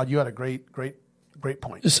under? And Todd, you had a great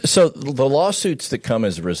point. So the lawsuits that come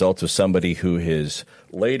as a result of somebody who is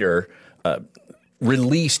later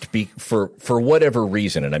released for whatever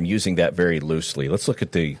reason, and I'm using that very loosely. Let's look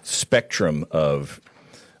at the spectrum of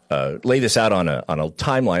lay this out on a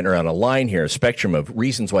timeline or on a line here, a spectrum of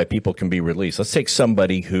reasons why people can be released. Let's take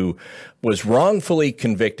somebody who was wrongfully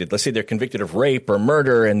convicted. Let's say they're convicted of rape or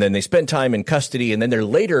murder, and then they spend time in custody, and then they're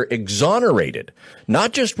later exonerated.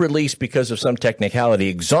 Not just released because of some technicality,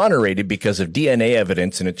 exonerated because of DNA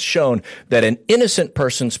evidence, and it's shown that an innocent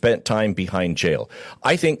person spent time behind jail.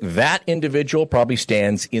 I think that individual probably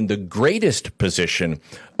stands in the greatest position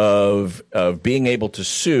of being able to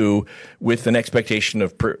sue with an expectation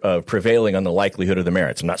of prevailing on the likelihood of the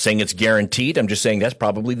merits. I'm not saying it's guaranteed. I'm just saying that's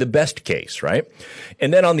probably the best case, right?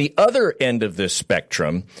 And then on the other end of this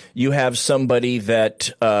spectrum, you have somebody that,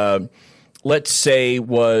 let's say,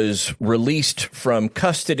 was released from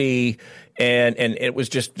custody and it was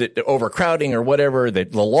just the overcrowding or whatever. The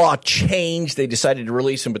law changed. They decided to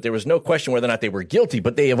release him, but there was no question whether or not they were guilty.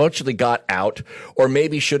 But they eventually got out, or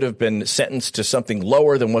maybe should have been sentenced to something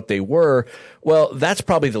lower than what they were. Well, that's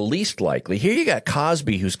probably the least likely. Here you got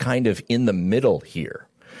Cosby, who's kind of in the middle here,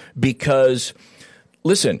 because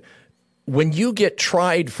listen. When you get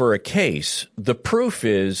tried for a case, the proof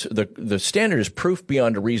is the standard is proof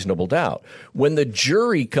beyond a reasonable doubt. When the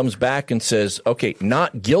jury comes back and says, okay,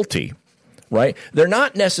 not guilty, right? They're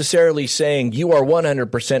not necessarily saying you are 100%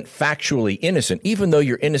 factually innocent, even though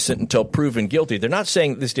you're innocent until proven guilty. They're not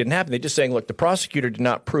saying this didn't happen. They're just saying, look, the prosecutor did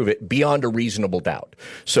not prove it beyond a reasonable doubt.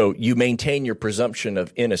 So you maintain your presumption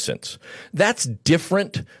of innocence. That's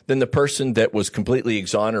different than the person that was completely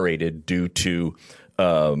exonerated due to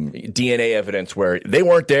DNA evidence where they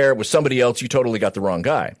weren't there, it was somebody else, you totally got the wrong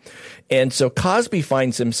guy. And so Cosby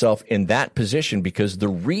finds himself in that position because the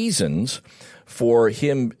reasons for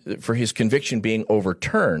his conviction being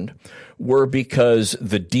overturned were because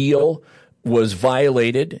the deal was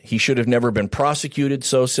violated. He should have never been prosecuted,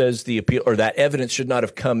 so says the appeal, or that evidence should not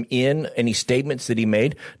have come in, any statements that he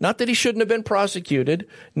made. Not that he shouldn't have been prosecuted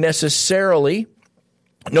necessarily.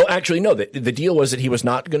 No, actually, no. The deal was that he was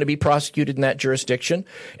not going to be prosecuted in that jurisdiction,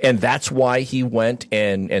 and that's why he went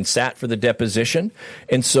and sat for the deposition.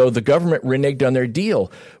 And so the government reneged on their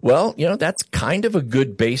deal. Well, that's kind of a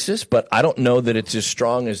good basis, but I don't know that it's as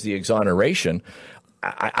strong as the exoneration.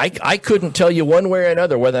 I couldn't tell you one way or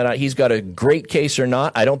another whether or not he's got a great case or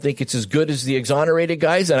not. I don't think it's as good as the exonerated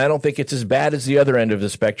guys, and I don't think it's as bad as the other end of the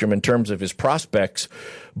spectrum in terms of his prospects.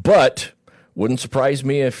 But wouldn't surprise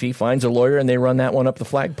me if he finds a lawyer and they run that one up the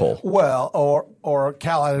flagpole. Well, or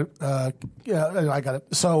Cal, I got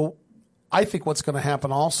it. So I think what's going to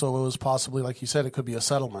happen also is possibly, like you said, it could be a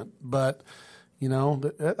settlement. But,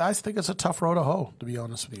 I think it's a tough road to hoe, to be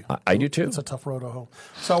honest with you. I do too. It's a tough road to hoe.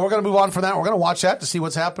 So we're going to move on from that. We're going to watch that to see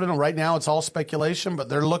what's happening. And right now it's all speculation, but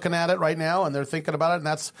they're looking at it right now and they're thinking about it. And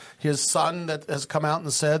that's his son that has come out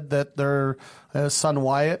and said that his son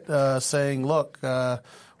Wyatt saying, look,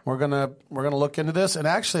 we're gonna look into this, and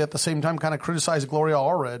actually at the same time kind of criticize Gloria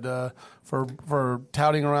Allred for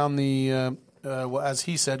touting around the as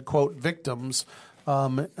he said, quote, victims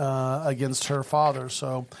against her father.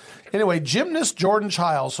 So anyway, gymnast Jordan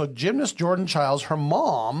Childs. So gymnast Jordan Childs, her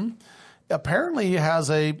mom apparently has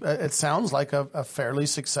it sounds like a fairly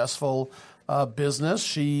successful business.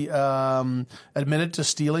 She admitted to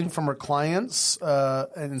stealing from her clients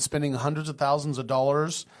and spending hundreds of thousands of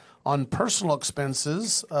dollars on personal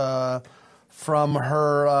expenses from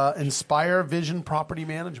her Inspire Vision property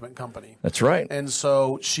management company. That's right. And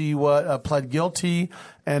so she pled guilty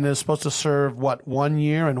and is supposed to serve, 1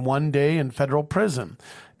 year and 1 day in federal prison.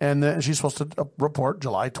 And then she's supposed to report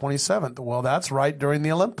July 27th. Well, that's right during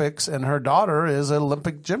the Olympics, and her daughter is an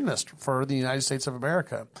Olympic gymnast for the United States of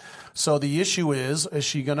America. So the issue is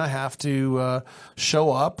she going to have to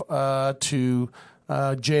show up to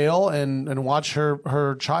jail and watch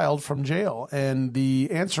her child from jail? And the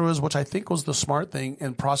answer is, which I think was the smart thing,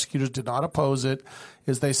 and prosecutors did not oppose it,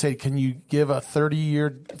 is they say, can you give a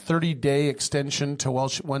 30-day extension to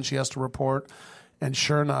when she has to report? And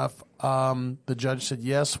sure enough, the judge said,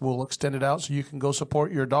 yes, we'll extend it out so you can go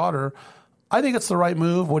support your daughter. I think it's the right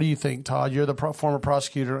move. What do you think, Todd? You're the former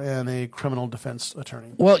prosecutor and a criminal defense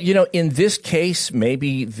attorney. Well, in this case,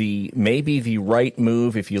 maybe the right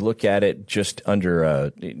move if you look at it just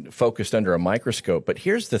focused under a microscope. But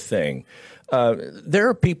here's the thing. There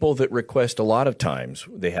are people that request a lot of times.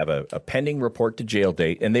 They have a pending report to jail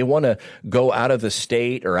date, and they want to go out of the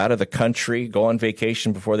state or out of the country, go on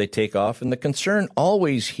vacation before they take off. And the concern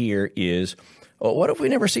always here is, what if we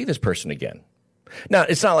never see this person again? Now,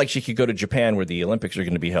 it's not like she could go to Japan where the Olympics are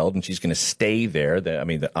going to be held and she's going to stay there.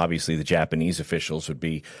 Obviously, the Japanese officials would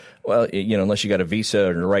be, well, unless you got a visa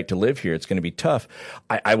or a right to live here, it's going to be tough.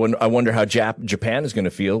 I wonder how Japan is going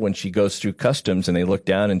to feel when she goes through customs and they look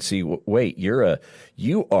down and see, wait,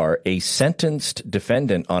 you are a sentenced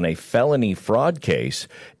defendant on a felony fraud case,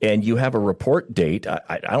 and you have a report date.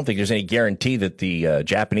 I don't think there's any guarantee that the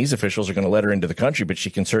Japanese officials are going to let her into the country, but she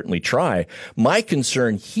can certainly try. My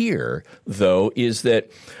concern here, though, is that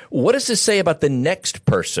what does this say about the next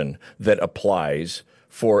person that applies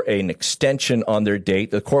for an extension on their date?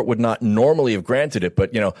 The court would not normally have granted it,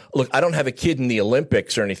 but, look, I don't have a kid in the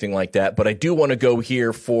Olympics or anything like that, but I do want to go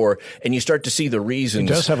here and you start to see the reasons.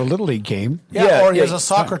 He does have a Little League game. Or he has a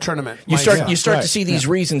soccer tournament. You start to see these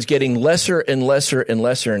reasons getting lesser and lesser and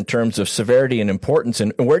lesser in terms of severity and importance.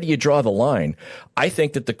 And where do you draw the line? I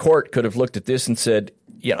think that the court could have looked at this and said,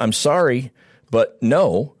 yeah, I'm sorry, but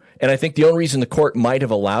no. And I think the only reason the court might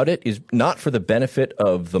have allowed it is not for the benefit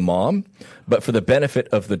of the mom, but for the benefit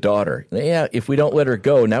of the daughter. Yeah, if we don't let her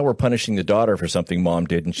go, now we're punishing the daughter for something mom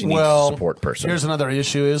did, and she needs a support person. Here's another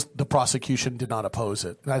issue is the prosecution did not oppose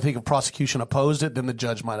it. And I think if prosecution opposed it, then the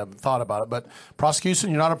judge might have thought about it. But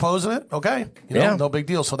prosecution, you're not opposing it? Okay. No big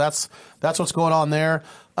deal. So that's what's going on there.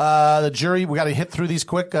 The jury, we got to hit through these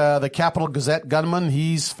quick. The Capital Gazette gunman,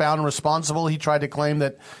 he's found responsible. He tried to claim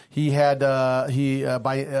that he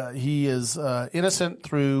is innocent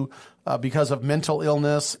through because of mental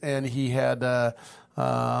illness, and he had he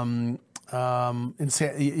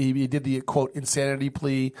did the quote insanity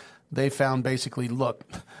plea. They found basically, look,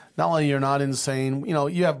 not only you're not insane,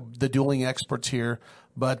 you have the dueling experts here,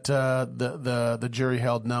 but the jury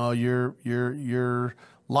held no, you're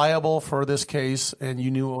liable for this case, and you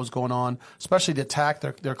knew what was going on, especially the attack.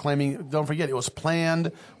 They're claiming, don't forget, it was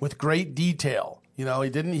planned with great detail. He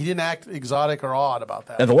didn't act exotic or odd about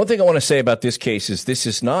that. And the one thing I want to say about this case is this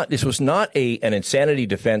was not an insanity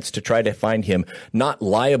defense to try to find him not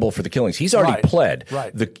liable for the killings. He's already pled.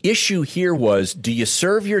 Right. The issue here was, do you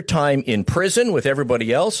serve your time in prison with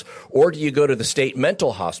everybody else, or do you go to the state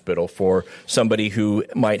mental hospital for somebody who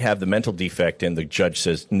might have the mental defect? And the judge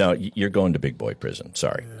says, no, you're going to big boy prison.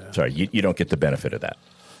 Sorry. Yeah. Sorry, you don't get the benefit of that.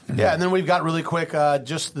 Yeah, and then we've got really quick,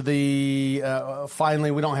 just the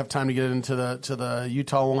finally, we don't have time to get into the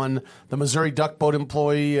Utah one. The Missouri duck boat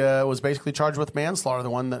employee was basically charged with manslaughter, the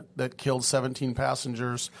one that killed 17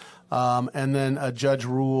 passengers. And then a judge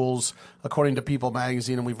rules, according to People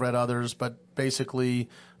magazine, and we've read others, but basically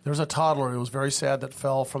there's a toddler, it was very sad, that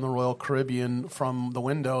fell from the Royal Caribbean from the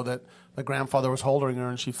window, that the grandfather was holding her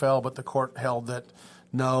and she fell, but the court held that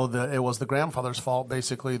no, it was the grandfather's fault,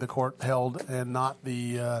 basically, the court held, and not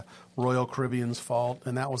the Royal Caribbean's fault,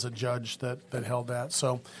 and that was a judge that held that.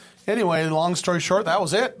 So Anyway, long story short, that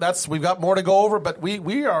was it. We've got more to go over, but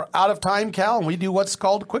we are out of time, Cal, and we do what's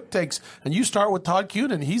called quick takes. And you start with Todd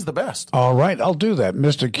Cunin. He's the best. All right, I'll do that.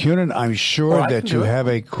 Mr. Cunin, I'm sure that you have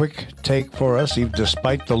a quick take for us,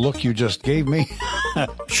 despite the look you just gave me.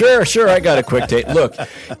 Sure, I got a quick take. Look,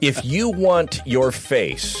 if you want your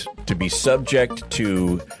face to be subject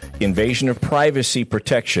to invasion of privacy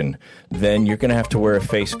protection, then you're going to have to wear a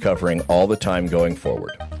face covering all the time going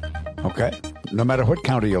forward. Okay. No matter what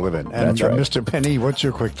county you live in. And That's right. Mr. Penny, what's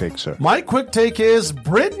your quick take, sir? My quick take is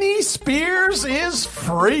Britney Spears is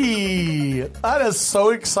free. That is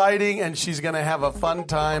so exciting, and she's going to have a fun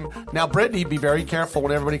time. Now, Britney, be very careful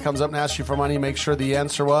when everybody comes up and asks you for money. Make sure the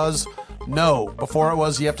answer was no. Before it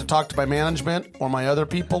was you have to talk to my management or my other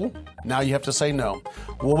people. Now you have to say no.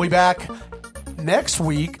 We'll be back next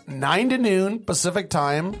week, 9 to noon Pacific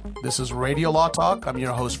time. This is Radio Law Talk. I'm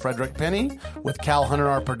your host, Frederick Penny, with Cal Hunter,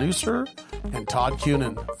 our producer, and Todd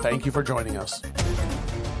Cunin. Thank you for joining us.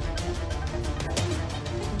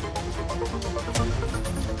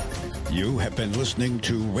 You have been listening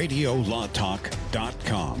to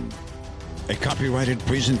RadioLawTalk.com, a copyrighted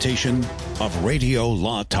presentation of Radio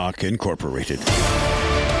Law Talk Incorporated.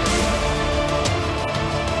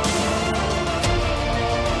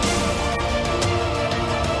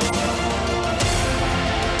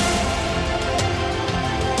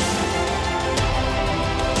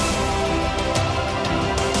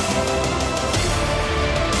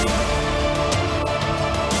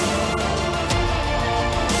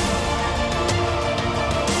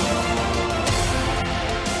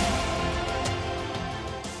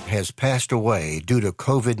 Has passed away due to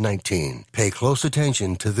COVID-19. Pay close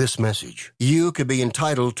attention to this message. You could be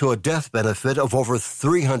entitled to a death benefit of over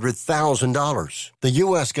 $300,000. The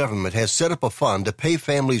U.S. government has set up a fund to pay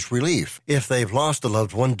families relief if they've lost a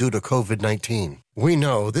loved one due to COVID-19. We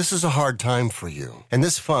know this is a hard time for you, and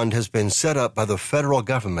this fund has been set up by the federal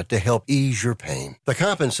government to help ease your pain. The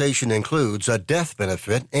compensation includes a death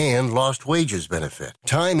benefit and lost wages benefit.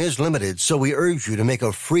 Time is limited, so we urge you to make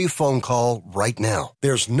a free phone call right now.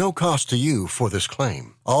 There's no cost to you for this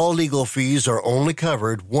claim. All legal fees are only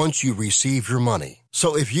covered once you receive your money.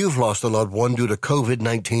 So if you've lost a loved one due to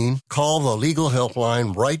COVID-19, call the legal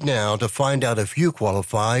helpline right now to find out if you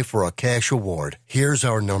qualify for a cash award. Here's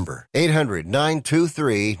our number: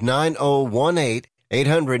 800-923-9018,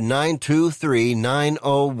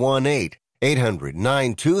 800-923-9018,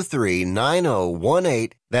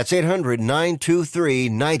 800-923-9018. That's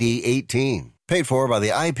 800-923-9018. Paid for by the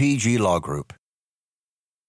IPG Law Group.